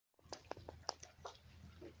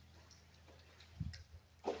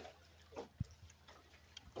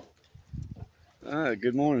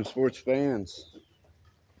Good morning, sports fans.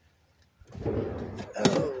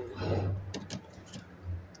 Oh,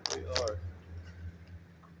 we are.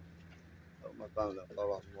 Oh, my phone don't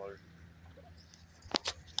fall off the water.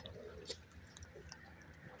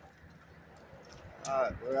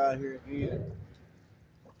 Alright, we're out here again.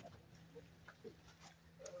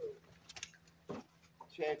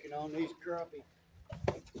 Checking on these crappie.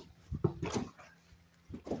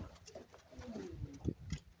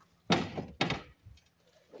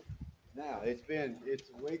 Now, it's a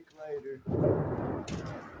week later. Got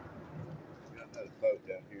another boat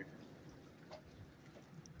down here.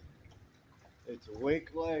 It's a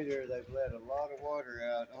week later. They've let a lot of water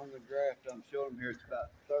out on the draft. I'm showing them here. It's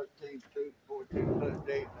about 13 feet, 14 foot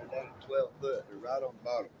deep. They're down to 12 foot. They're right on the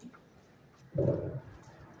bottom.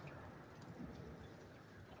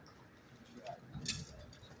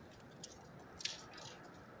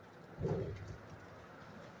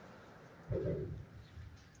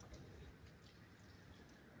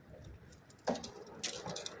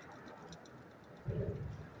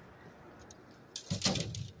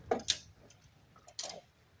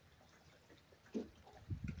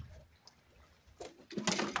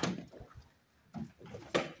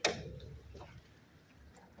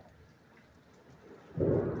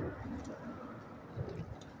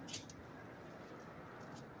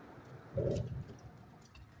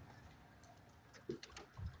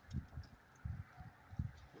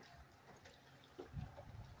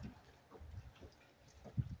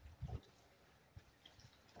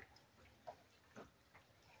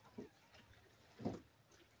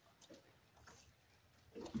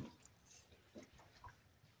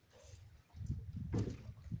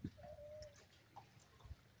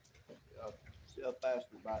 See how fast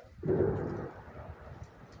we're biting.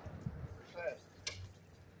 Fast.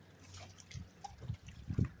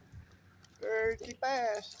 Pretty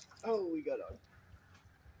fast. Oh, we got him.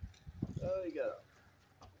 Oh, we got him.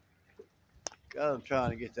 God, I'm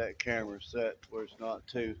trying to get that camera set where it's not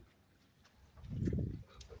too.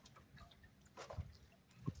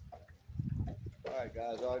 Alright,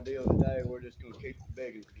 guys, our deal today, we're just going to keep the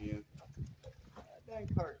big ones again. That dang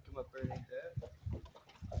cart come up there and eat that.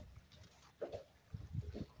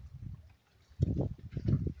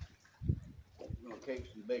 We're going to keep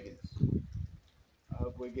some big ones. I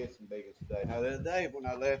hope we get some big ones today. Now, the other day, when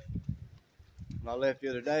I left the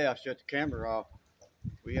other day, I shut the camera off.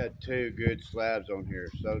 We had 2 good slabs on here.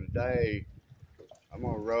 So today, I'm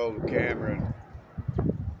going to roll the camera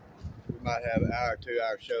and we might have an hour,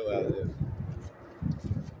 2-hour show out of this.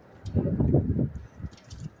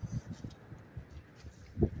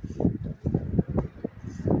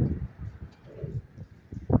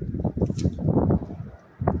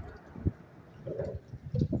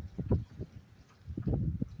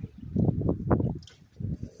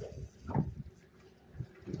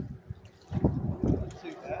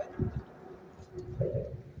 See that?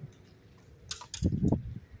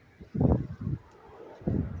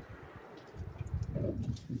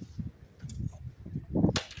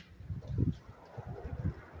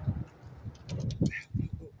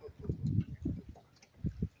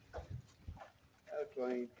 That's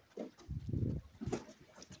clean.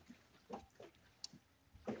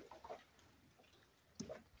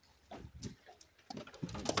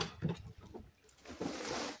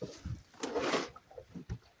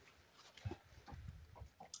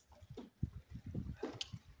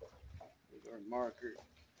 There's our marker.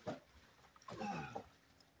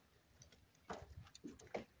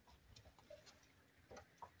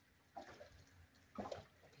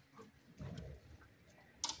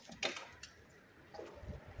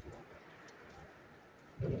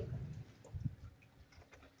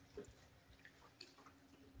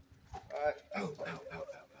 Alright. Oh, ow, ow, ow,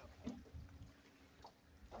 ow.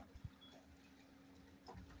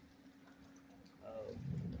 Oh,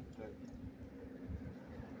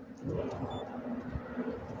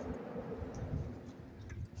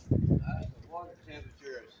 the water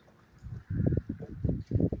temperatures.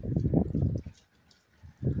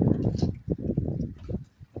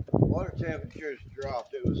 Water temperatures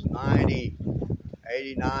dropped. It was 90,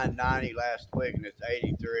 89, 90 last week, and it's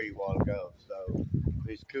 83 a while ago. So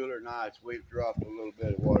these cooler nights, we've dropped a little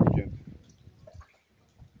bit of water temperature.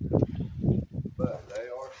 But they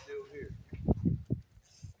are still here.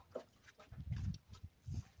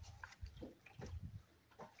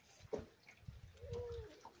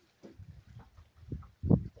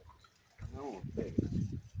 No, big.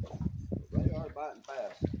 They are biting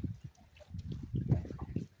fast.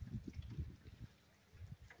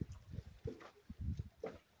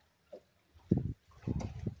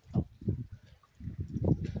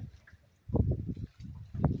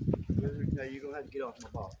 Good Now you're gonna have to get off my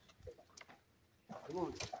box. Come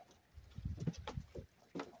on.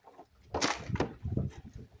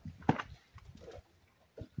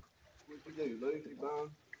 What you do? Lose your bone?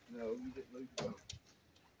 No, you just lose your bone.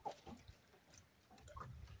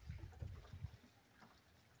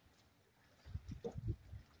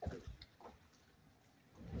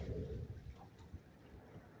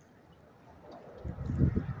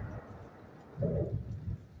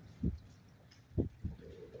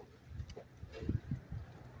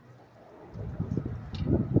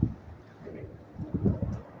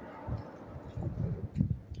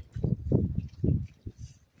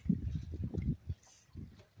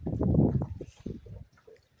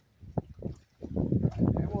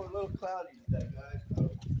 It was a little cloudy today, guys, so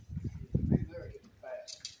these are getting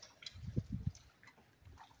fast.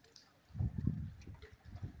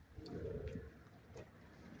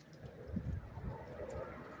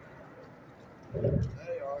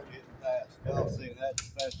 They are getting fast. Y'all see that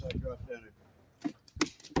fast I dropped down there.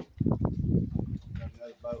 Got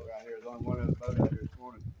another boat right here. There's only one other boat out here this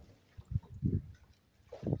morning.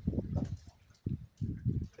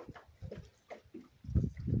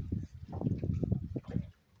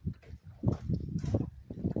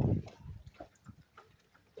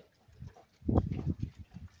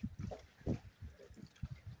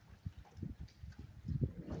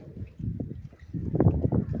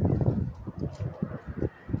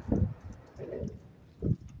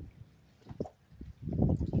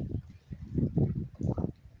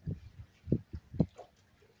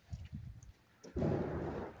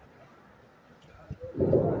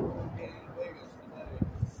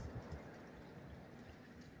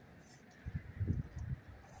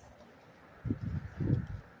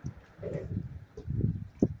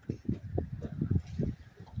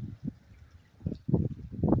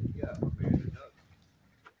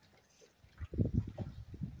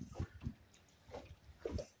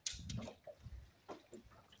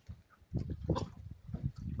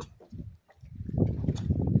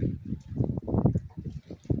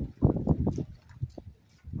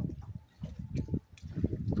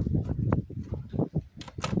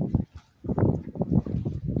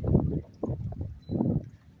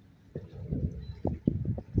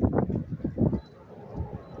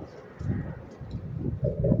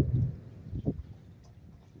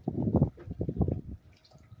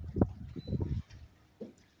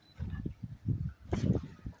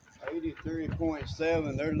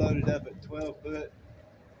 .7, they're loaded up at 12 foot,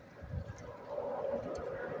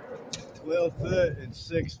 12 foot and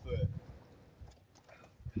 6 foot.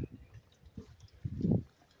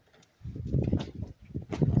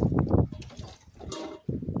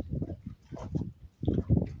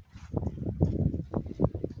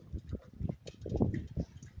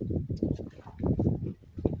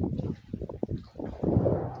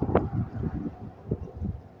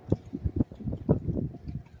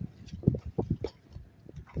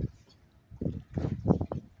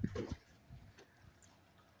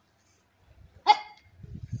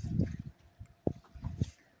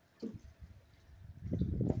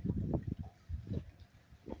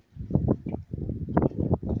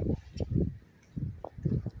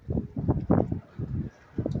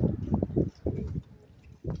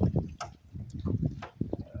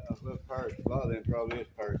 Perch. A lot of them probably is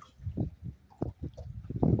perch.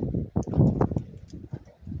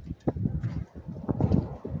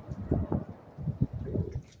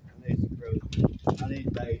 I need some fruit. I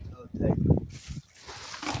need bait. I'll take it.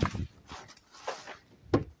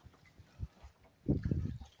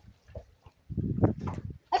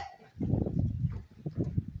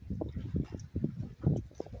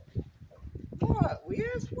 What?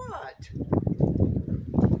 Where's what?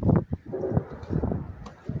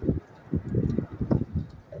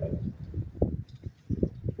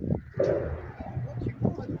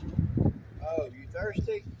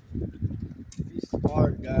 Thirsty? Be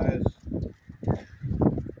smart, guys.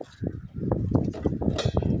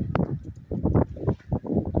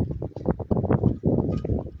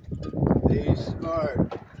 Be smart.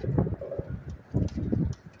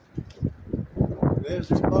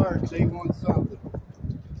 Mr. Barks, he wants something.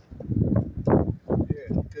 Yeah,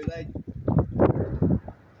 Kool-Aid.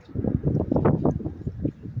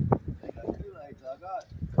 They got Kool-Aids, I got.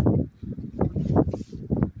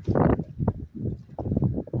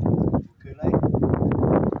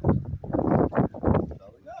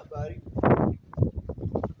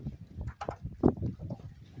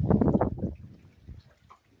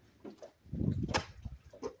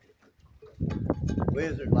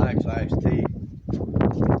 Wizard likes iced tea.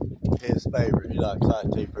 His favorite. He likes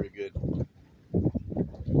iced tea pretty good.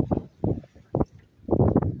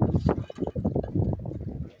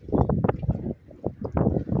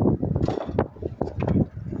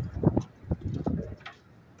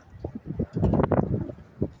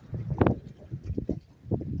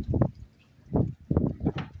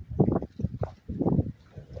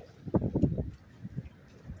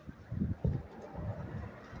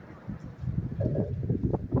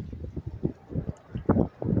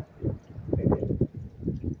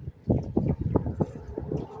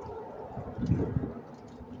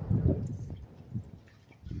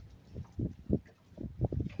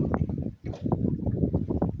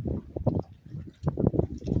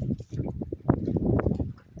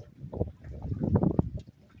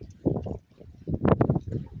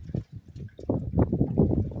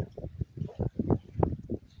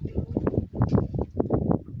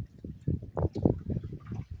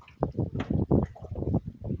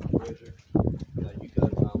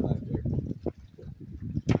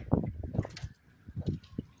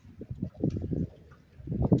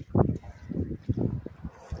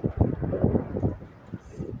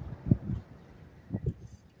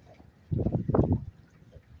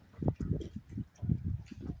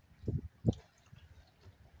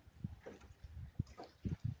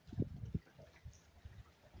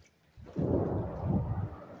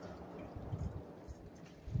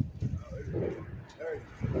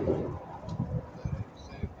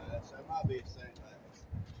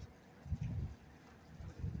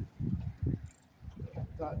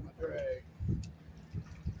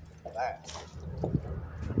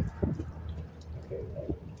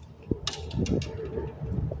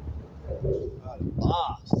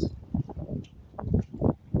 Lost.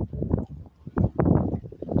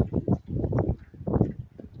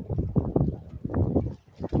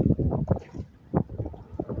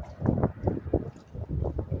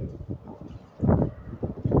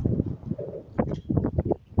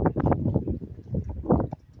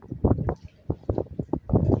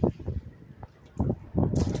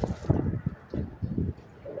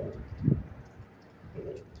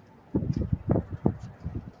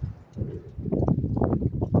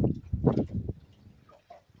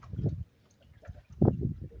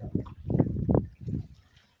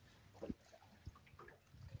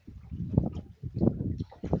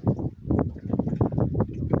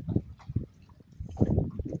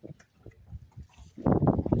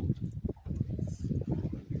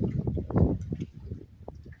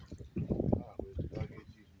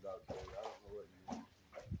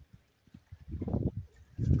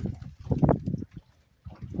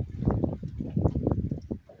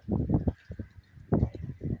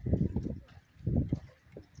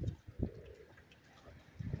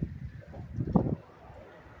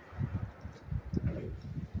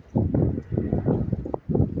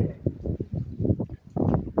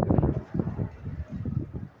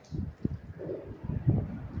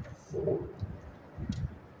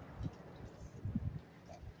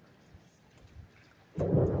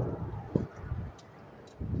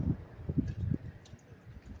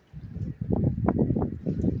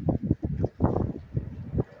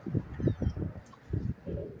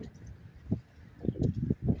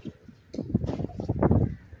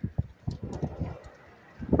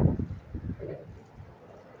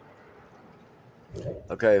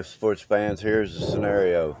 Okay, sports fans, here's the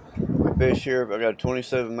scenario. We fish here. I got a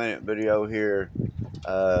 27-minute video here.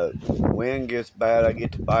 Wind gets bad. I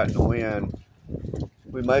get to bite in the wind.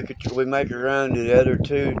 We make a run to the other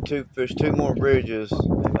fish two more bridges.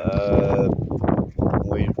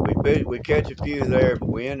 We catch a few there, but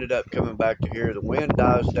we ended up coming back to here. The wind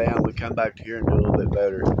dies down. We come back to here and do a little bit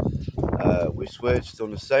better. We switched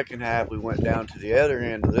on the second half. We went down to the other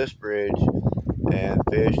end of this bridge and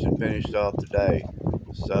fished and finished off the day.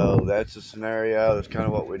 So that's the scenario. That's kind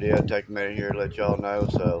of what we did. Take a minute here to let y'all know.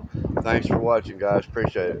 So thanks for watching, guys.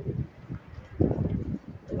 Appreciate it.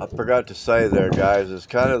 I forgot to say there, guys, it's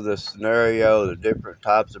kind of the scenario, the different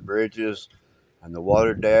types of bridges and the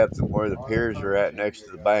water depth and where the piers are at next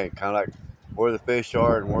to the bank. Kind of like where the fish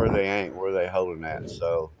are and where they ain't, where they holding at.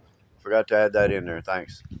 So forgot to add that in there.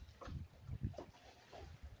 Thanks.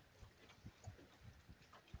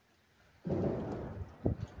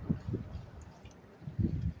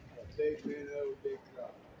 Big minnow, big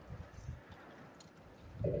crappie.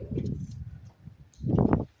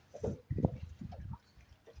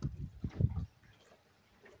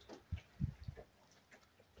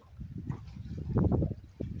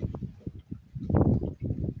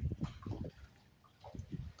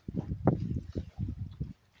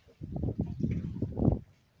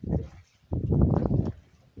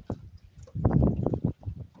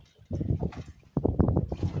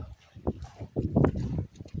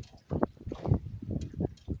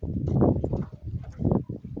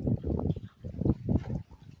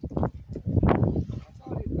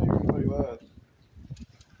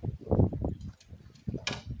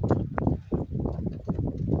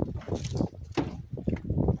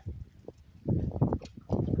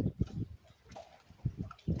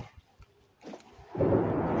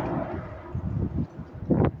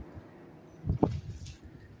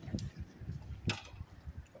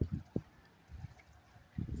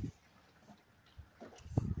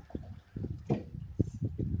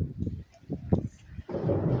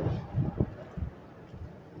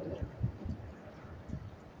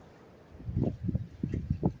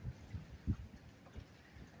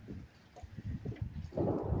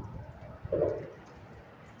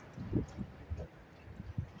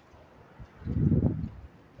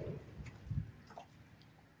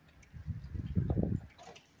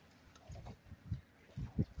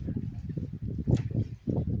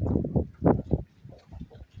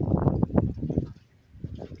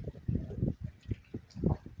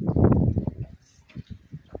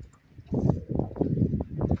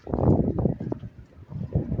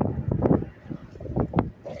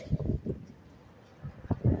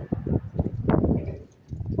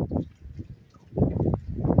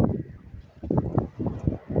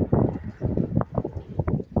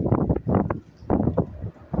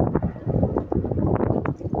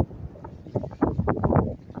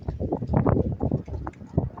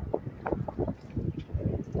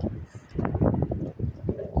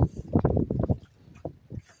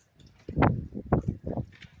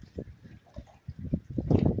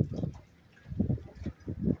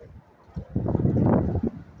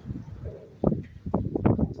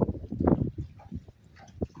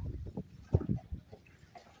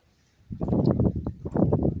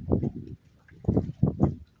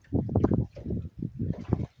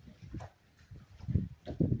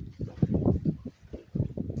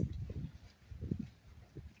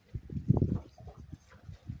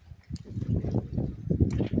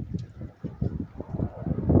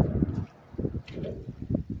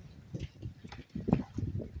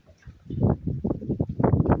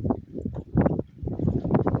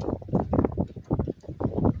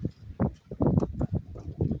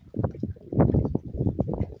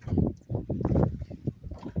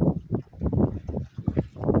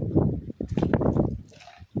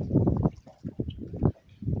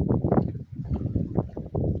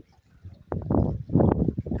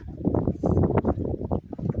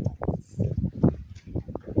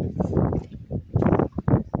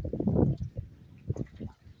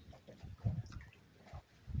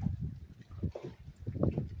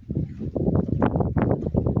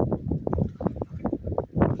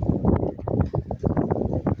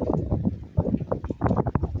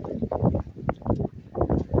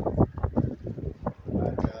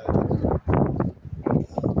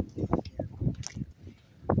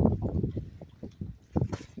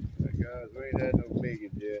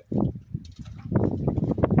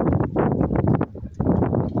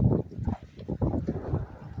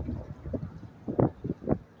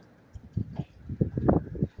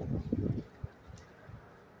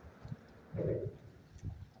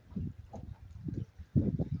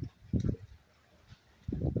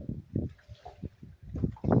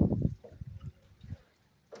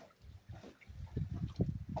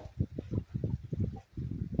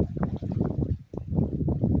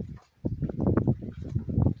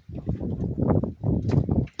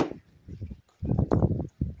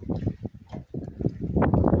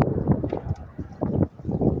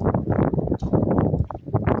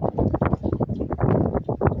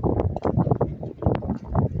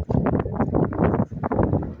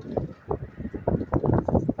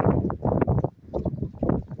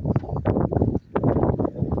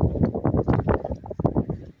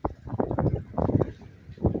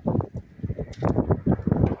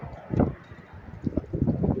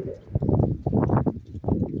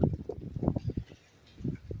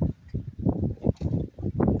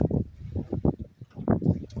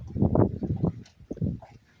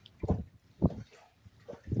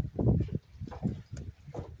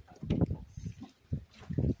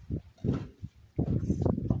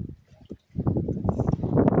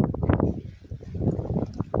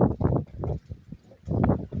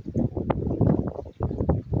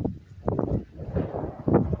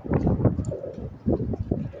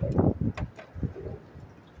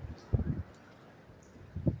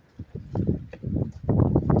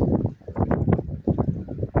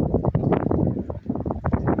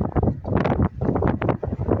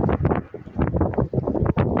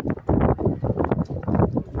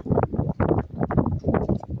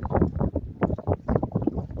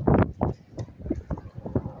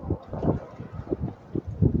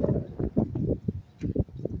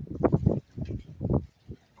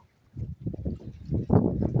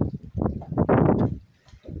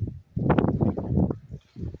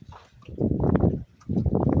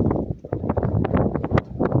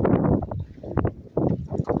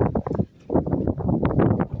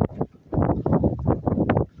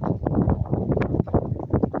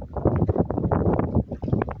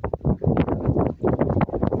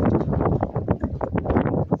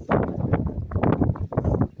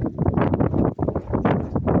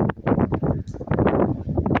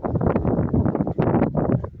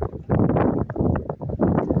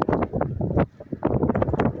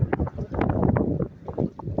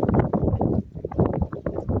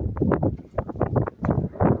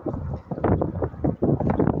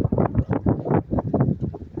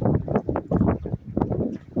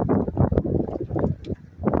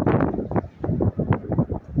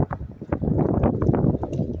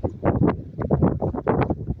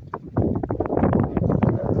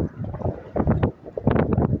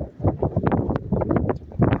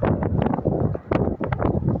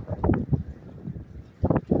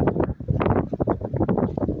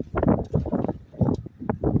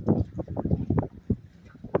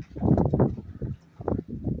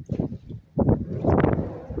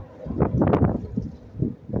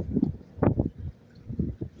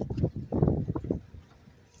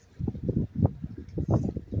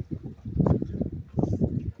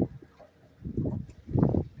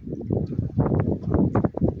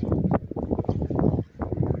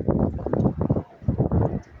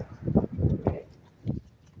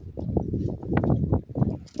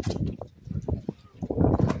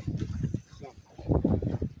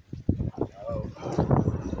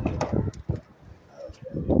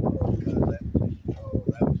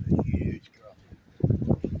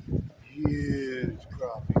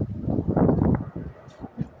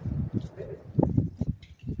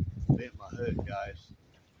 Look, guys,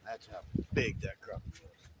 that's how big that crappie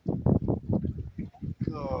was.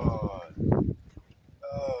 God.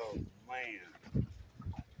 Oh, man.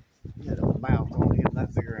 He had a mouth on him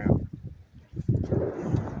that big around.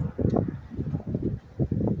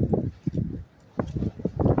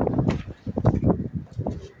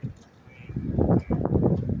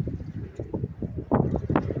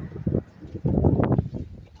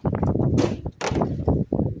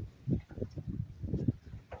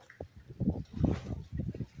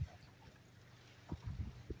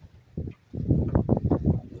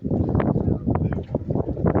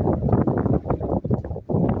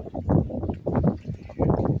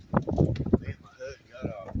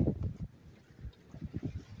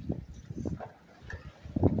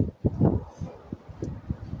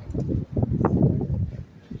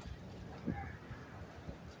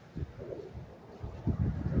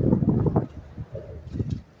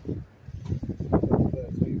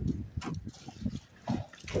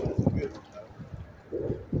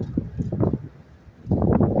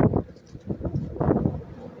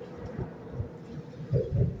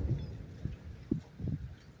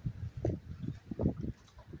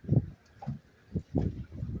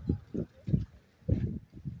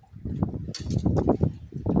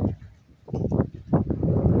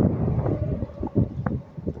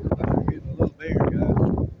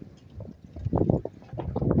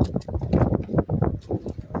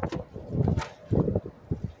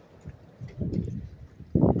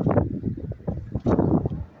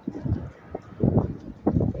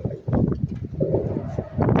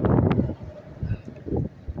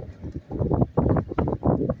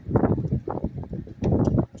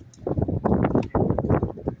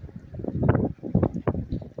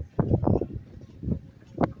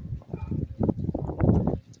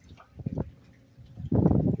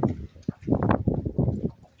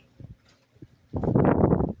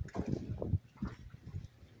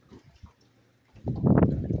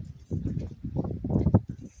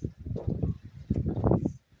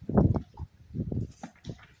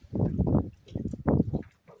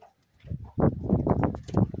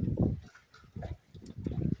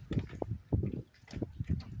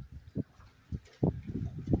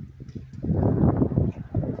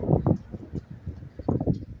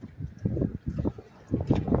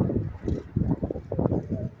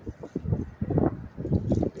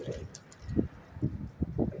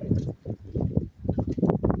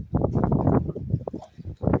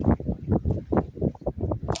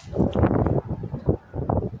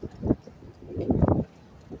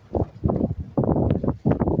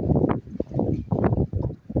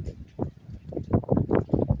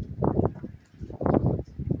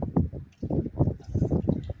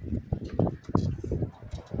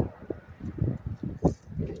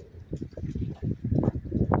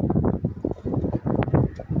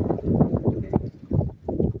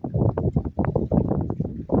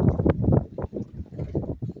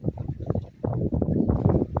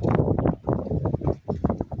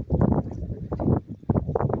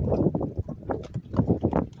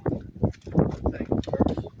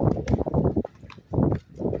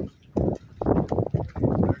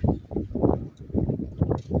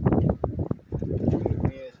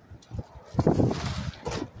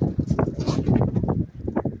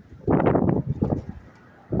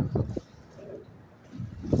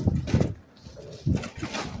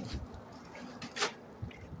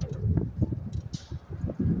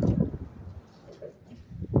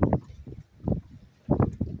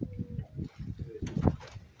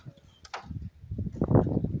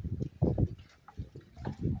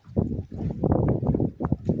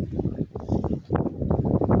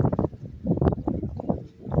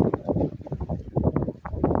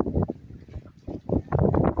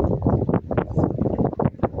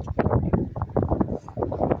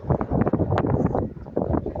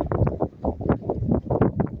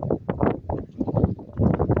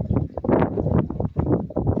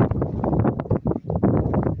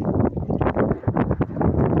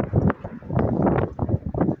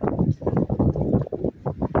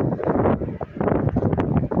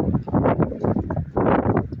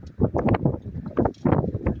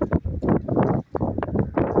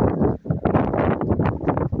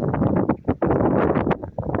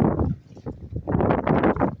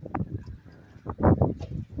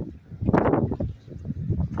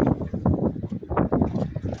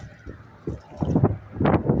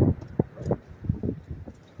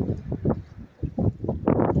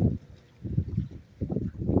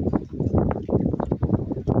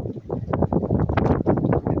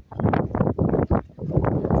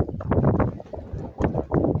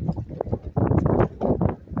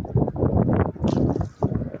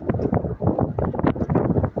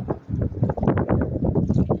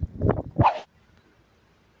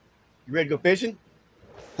 You ready to go fishing?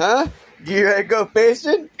 Huh? You ready to go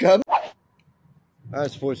fishing? Come. All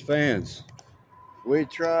right, sports fans. We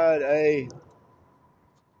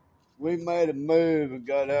made a move and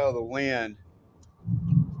got out of the wind.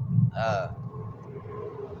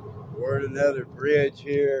 We're at another bridge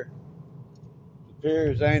here. The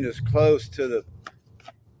piers ain't as close to the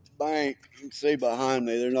bank. You can see behind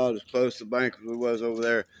me, they're not as close to the bank as we was over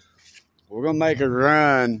there. We're gonna make a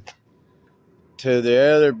run to the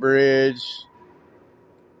other bridge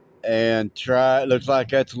and try. It looks like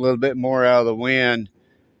that's a little bit more out of the wind.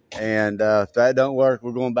 And if that don't work,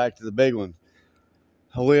 we're going back to the big one.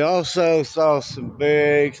 We also saw some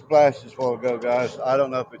big splashes a while ago, guys. I don't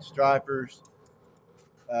know if it's stripers,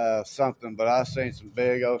 something, but I seen some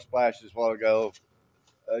big old splashes a while ago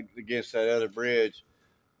against that other bridge.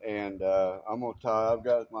 And I'm gonna tie. I've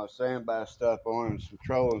got my sand bass stuff on and some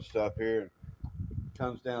trolling stuff here.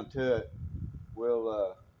 Comes down to it,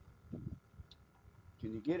 we'll.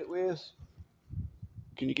 Can you get it, Wiz?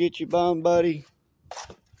 Can you get your bone, buddy?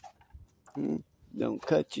 Don't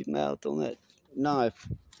cut your mouth on that knife.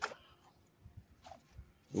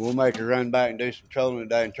 We'll make a run back and do some trolling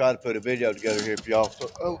today and try to put a video together here for y'all. So,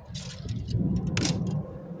 oh,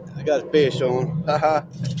 I got a fish on. Haha.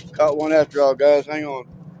 Caught one after all, guys. Hang on.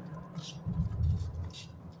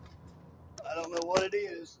 I don't know what it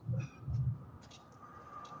is.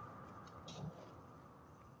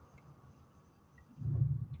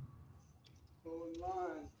 Pulling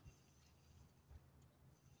line.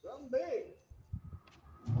 Something big.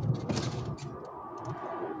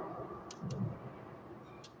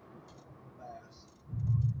 Bass.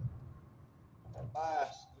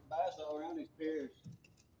 Bass. Bass all around these piers.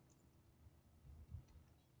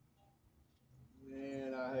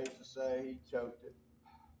 Man, I hate to say he choked it.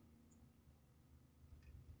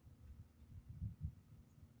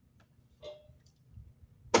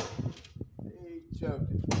 He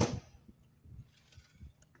choked it.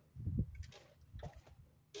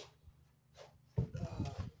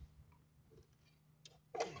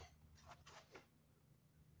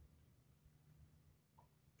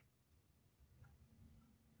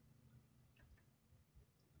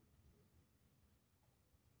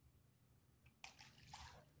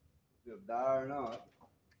 He'll die or not.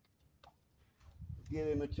 Give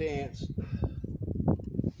him a chance.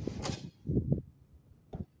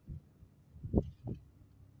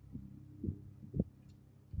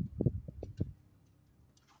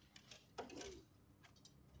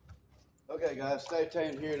 Okay, guys, stay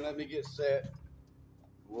tuned here and let me get set.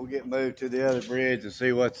 We'll get moved to the other bridge and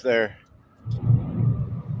see what's there.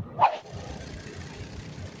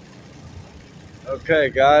 Okay,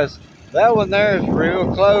 guys, that one there is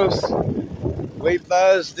real close. We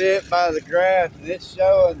buzzed it by the graph, and it's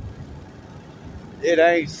showing it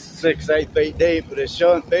ain't 6-8 feet deep, but it's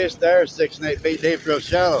showing fish there 6 and 8 feet deep, real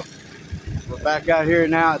shallow. We're back out here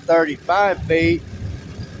now at 35 feet.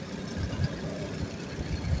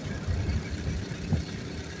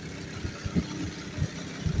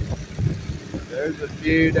 There's a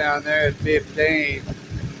few down there at 15.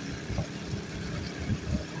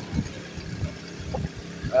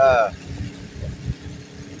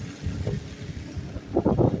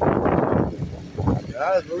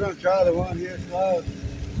 Guys, we're gonna try the one here close.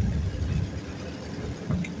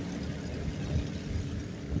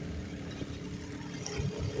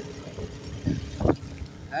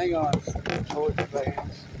 Hang on, sports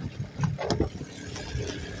fans.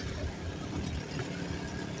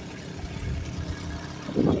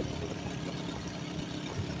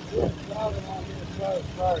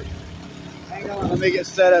 Hang on, let me get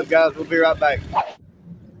set up, guys. We'll be right back.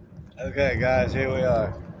 Okay, guys, here we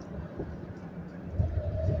are.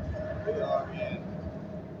 We are in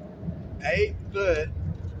 8 foot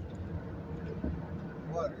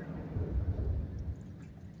water.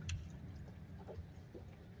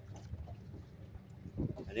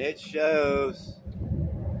 And it shows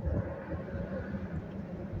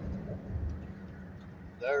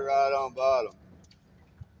they're right on bottom.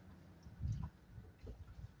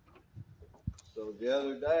 So the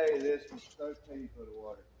other day, this was 13 foot of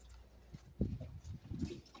water.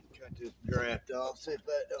 Cut this draft off, see if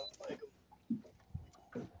that don't make them.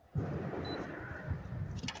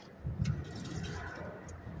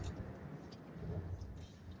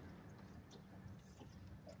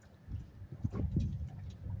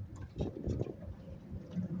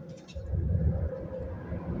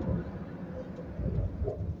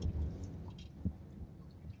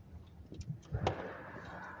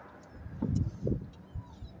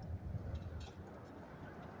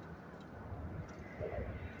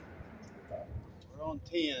 We're on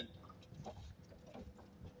 10.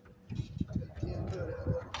 10 foot.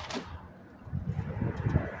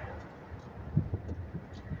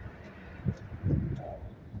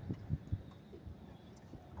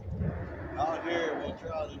 out here and we'll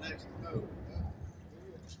try the next boat.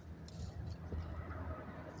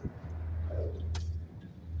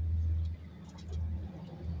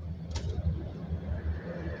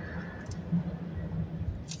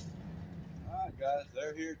 Alright guys,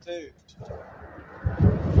 they're here too.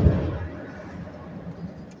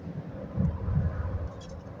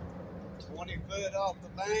 20 foot off the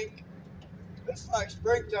bank. It's like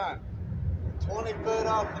springtime. 20 foot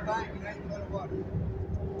off the bank and 8 foot of water.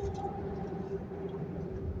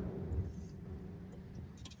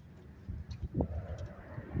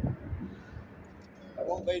 There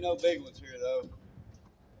won't be no big ones here though.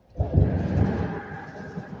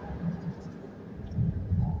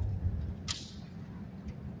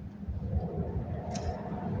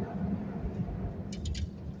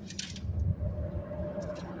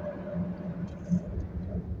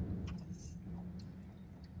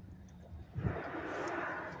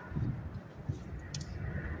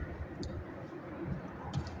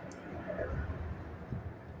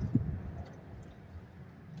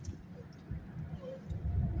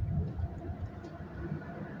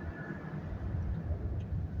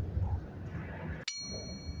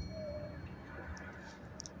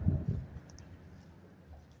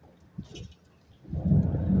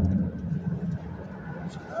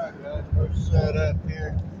 Alright guys, we're set up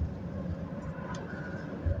here.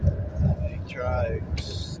 Let me try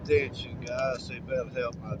extension guys, see if that'll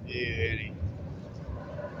help my view any.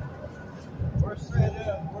 We're set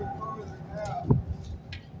up, we're further out.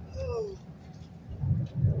 Oh.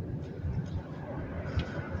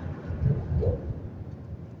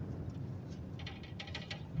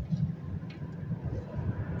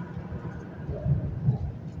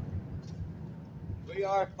 We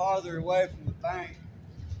are farther away from the bank.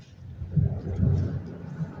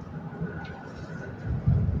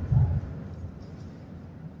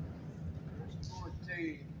 There's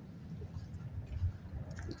 14.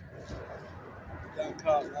 Done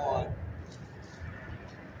caught one.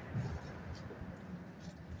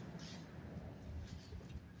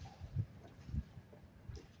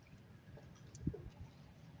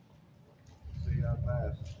 See how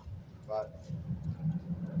fast. But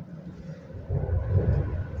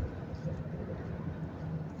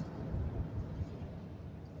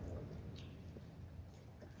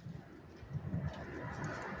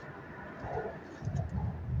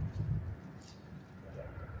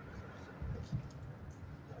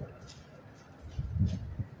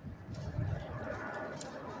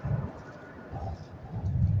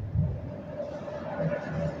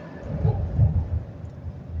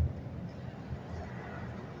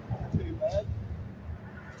too bad.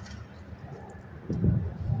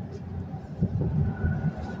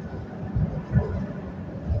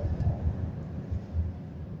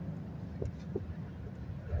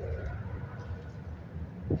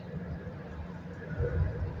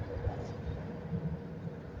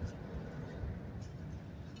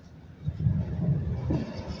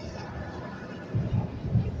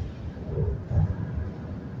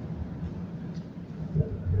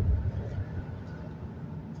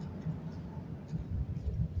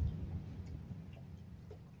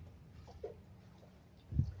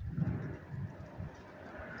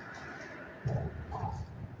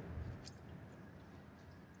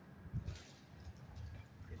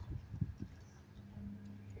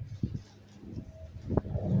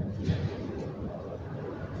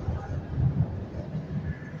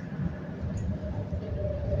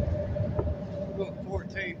 We're going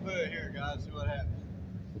 14 foot here, guys. See what happens.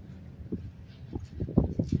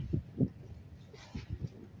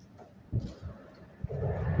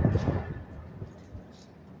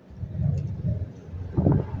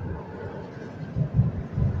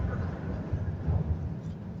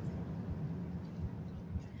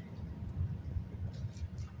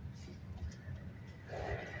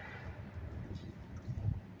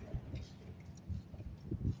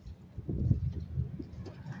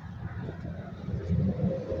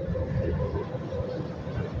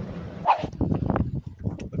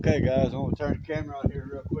 Okay guys, I'm gonna turn the camera on here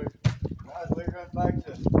real quick. Guys, we run back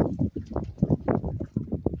to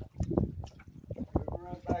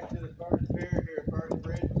the first pier here, first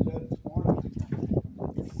bridge we set this morning.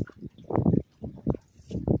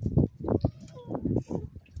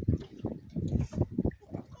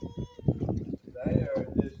 They are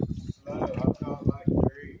just slow. I call it like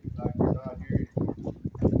trees, like they're not here anymore.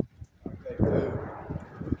 Like they move.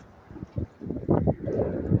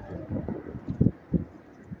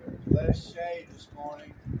 Less shade this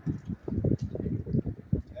morning.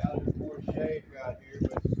 Now there's more shade right here,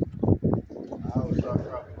 but I always thought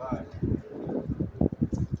crappie life.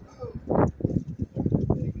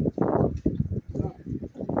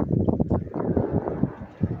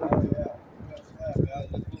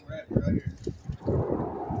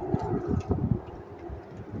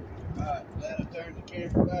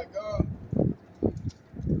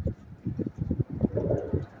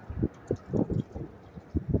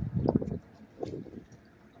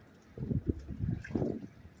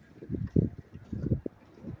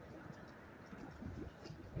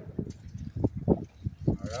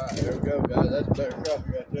 go, guys. That's a better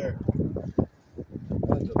crappie right there.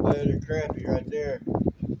 That's a better crappie right there.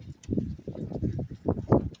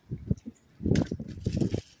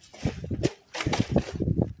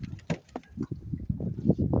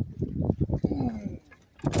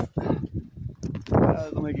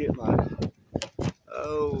 Let me get my.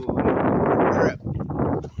 Oh, crap.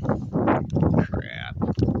 Crap.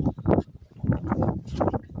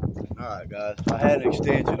 Alright, guys. I had an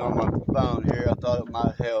extension on my phone here. I thought it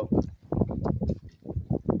might help.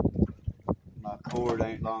 My cord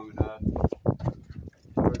ain't long enough.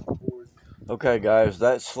 Okay, guys.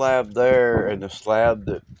 That slab there and the slab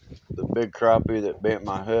that the big crappie that bent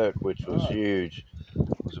my hook, which was huge,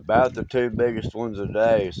 was about the two biggest ones a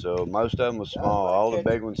day. So most of them was small. All the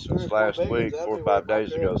big ones since last week, 4 or 5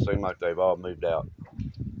 days ago, seemed like they've all moved out.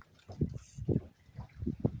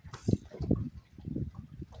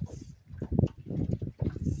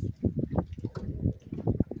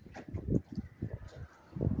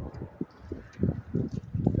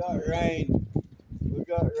 We got rain. We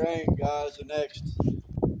got rain, guys. The next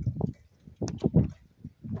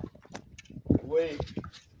week.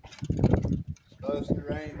 It's supposed to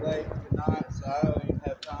rain late tonight, so I don't even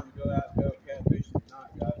have time to go out and go catfishing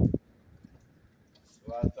tonight, guys.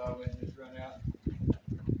 So I thought we'd just run out.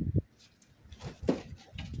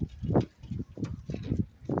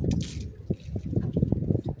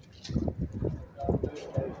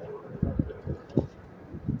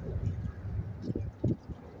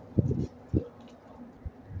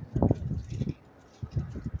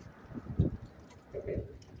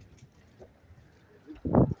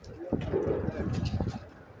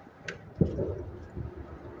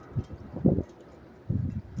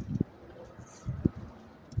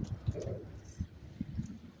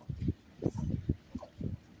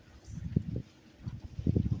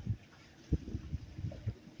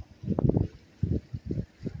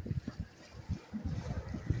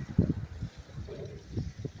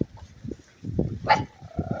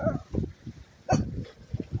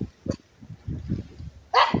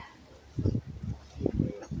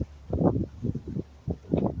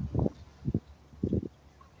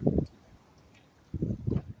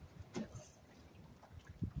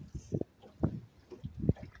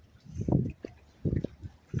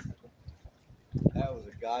 That was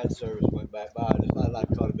a guide service went back by. I just like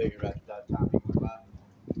caught a big one right at that time he went by.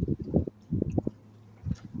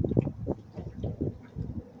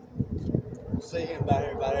 See him about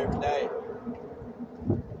here about every day.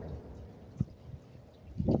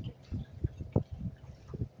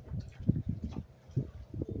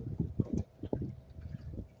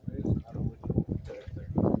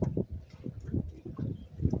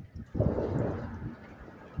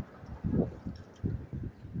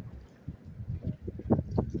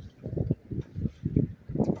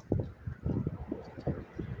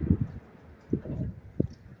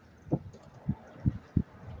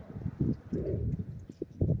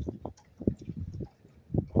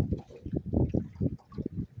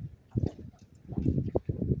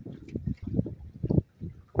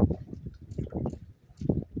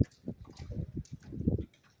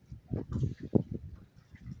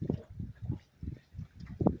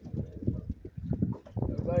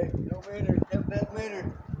 No minnows, help that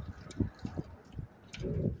minnow.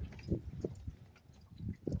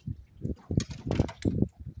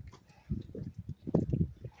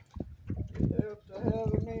 Help the hell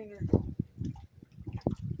of a minnow.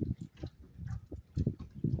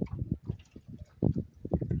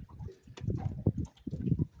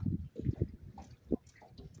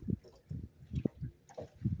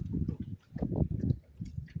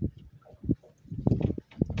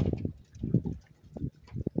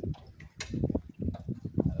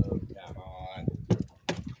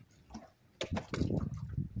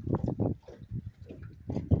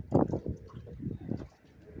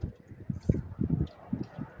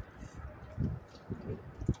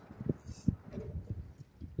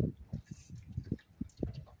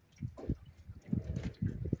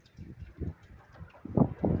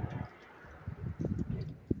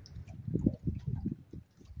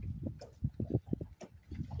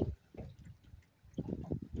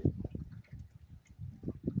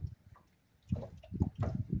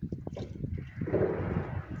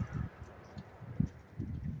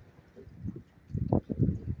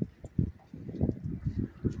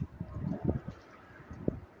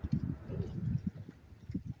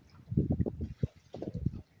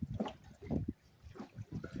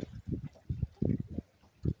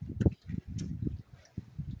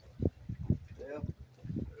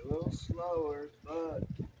 Slower,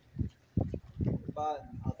 but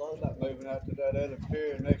I thought about moving out to that other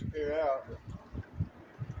pier, next pier out.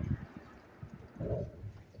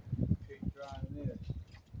 grinding this.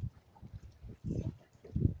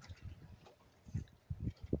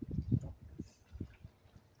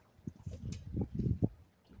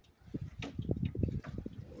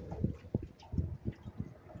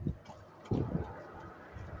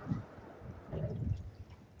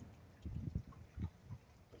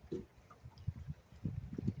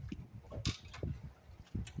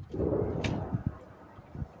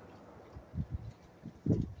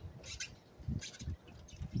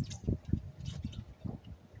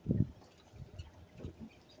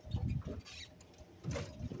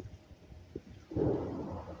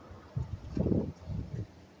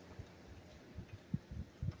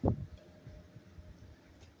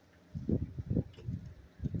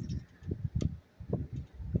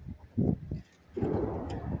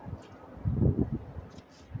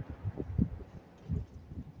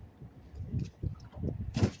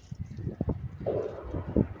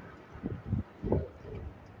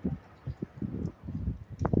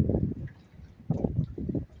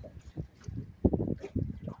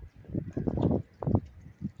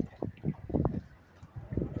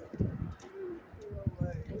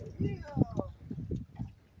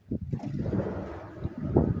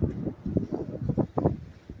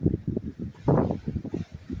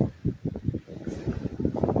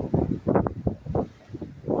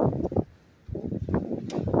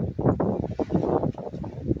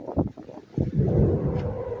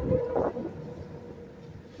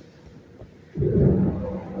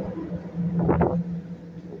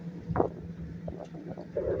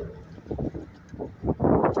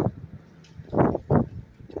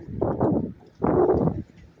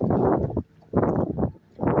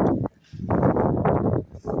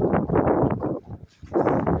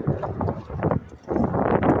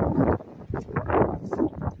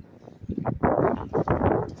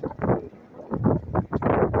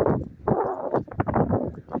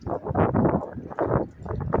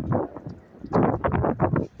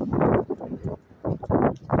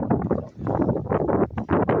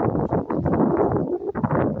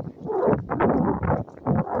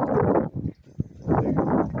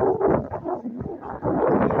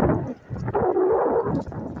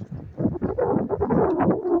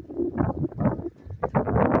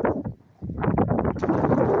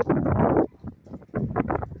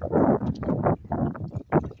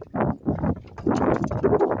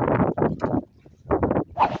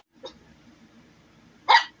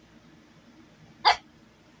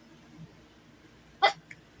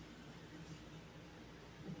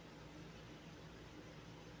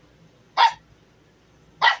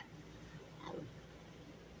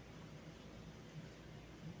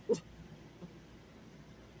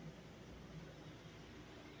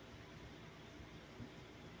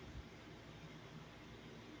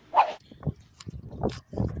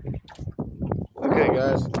 Okay,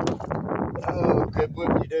 guys. Oh, good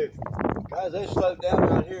what you do. Guys, they slowed down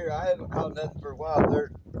right here. I haven't caught nothing for a while.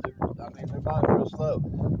 They're biting real slow.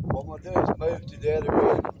 What I'm going to do is move to the other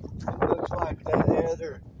end. It looks like that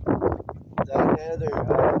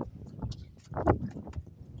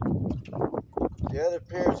the other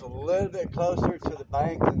pier is a little bit closer to the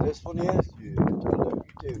bank than this one is. Yeah, I love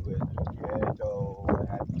you too, with it. Yeah, oh,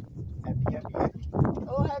 happy.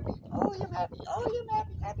 Oh, happy. Oh, you're happy. Oh, you're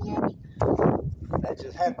happy. That's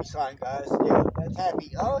his happy sign, guys. Yeah, that's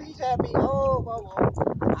happy. Oh, he's happy. Oh, whoa, whoa.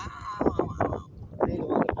 Ow. He don't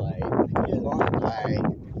want to play. He don't want to play.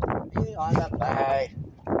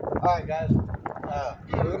 All right, guys.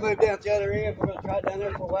 We're going to move down to the other end. We're going to try it down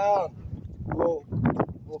there for a while. We'll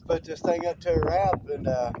put this thing up to a wrap, and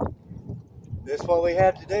this is what we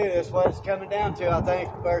have to do. This is what it's coming down to, I think,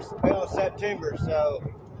 first middle of September. So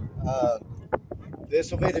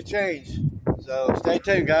this will be the change. So stay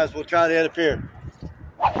tuned, guys. We'll try the other pier.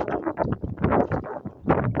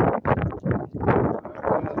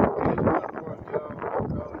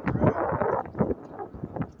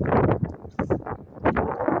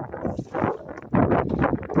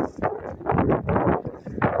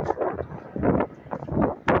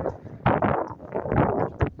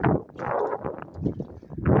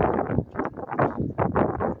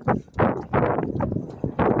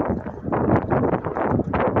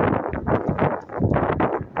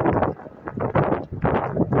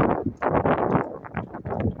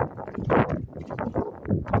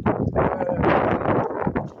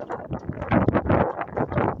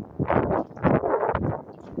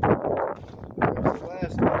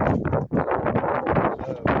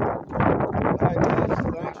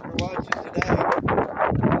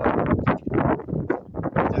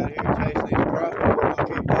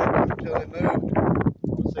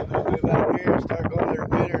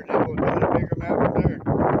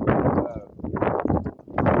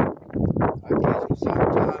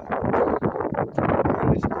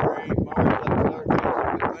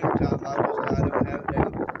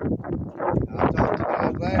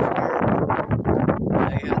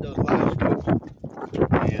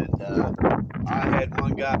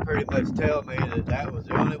 guy pretty much tell me that that was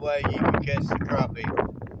the only way you could catch the crappie,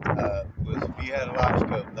 was if you had a light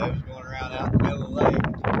scope. They was going around out in the middle of the lake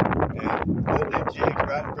and putting them jigs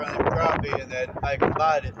right in front of the crappie, and they'd make them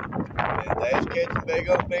bite it. And they was catching big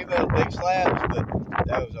old female, big slabs, but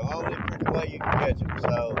that was the only freaking way you could catch them.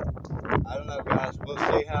 So, I don't know, guys. We'll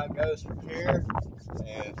see how it goes from here.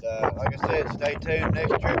 And like I said, stay tuned.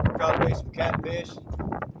 Next trip will probably be some catfish.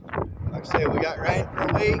 Like I said, we got rain for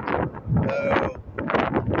a week. So,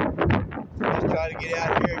 let's try to get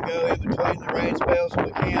out here and go in between the rain spells if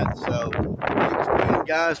we can. So, thanks again,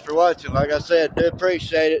 guys, for watching. Like I said, do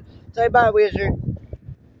appreciate it. Say bye, Wizard.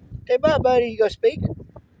 Say bye, buddy. You gonna speak?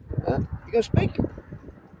 Huh? You gonna speak?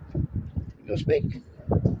 You gonna speak?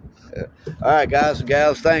 All right, guys and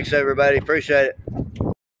gals. Thanks, everybody. Appreciate it.